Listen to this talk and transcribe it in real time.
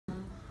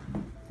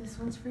This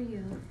one's for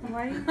you.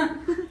 Why are you?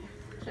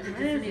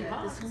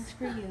 This one's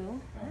for you.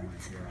 Oh my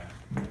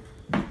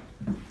god.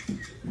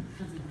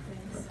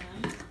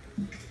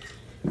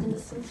 And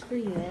this one's for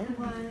you.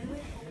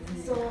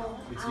 So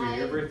It's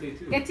your birthday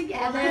too. Get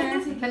together.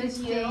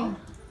 Venice-J.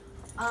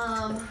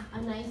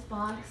 A nice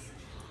box.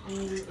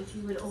 And if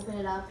you would open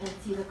it up and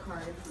see the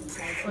cards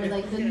inside, or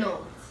like the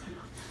notes,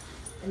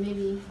 and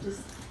maybe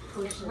just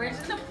push it. Where's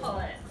the pull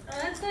it? Oh,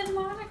 that's a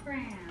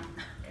monogram.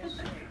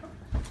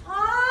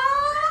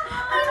 Oh,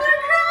 I'm gonna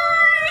cry.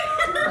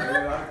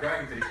 You're not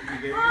crying, Dave. You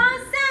get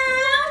Awesome.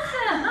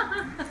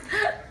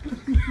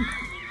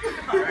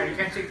 Alright, you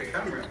can't take the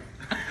camera.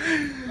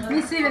 Let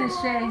me see,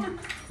 Venice-J.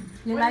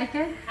 You like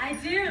it? I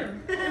do.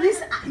 At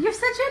least you're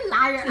such a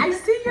liar. I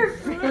see your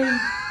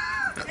face.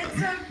 It's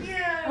so cute.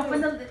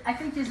 Open the. I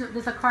think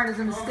there's a card as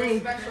a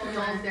mistake. Special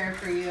note there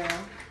for you.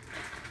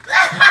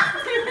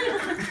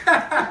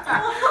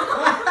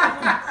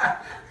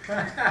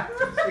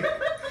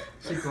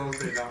 She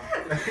closed it up.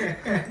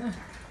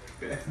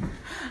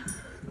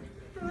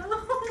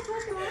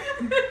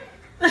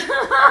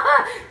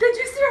 Did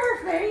you see her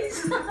face?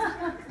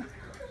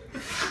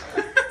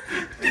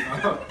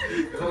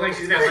 It looks like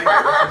she's not like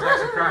that. She's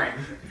actually crying.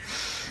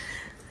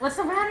 What's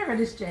the matter,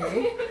 Venice-J?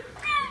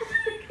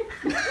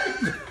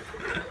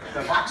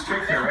 The box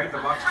tricked her, right? The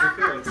box tricked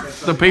her. It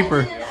said The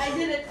paper. I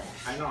did it.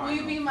 I know. Will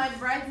you be my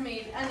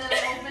bridesmaid? And then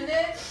I opened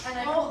it and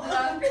I pulled it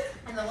up,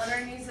 and the one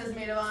underneath says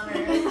maid of honor.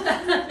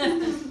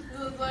 It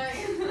was like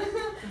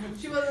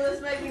she wasn't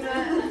expecting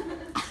that.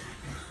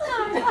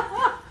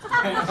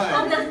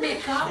 Oh, that's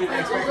makeup.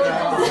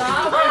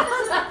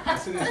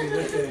 As soon as she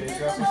lifted it,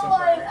 it was Oh,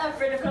 I'm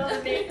afraid of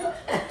calling makeup.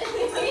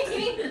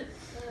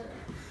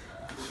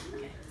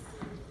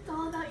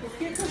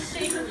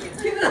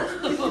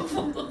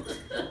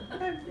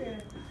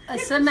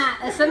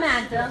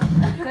 Samantha,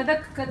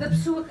 cada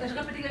pessoa. As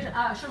raparigas.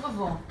 Ah, deixa eu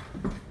vou.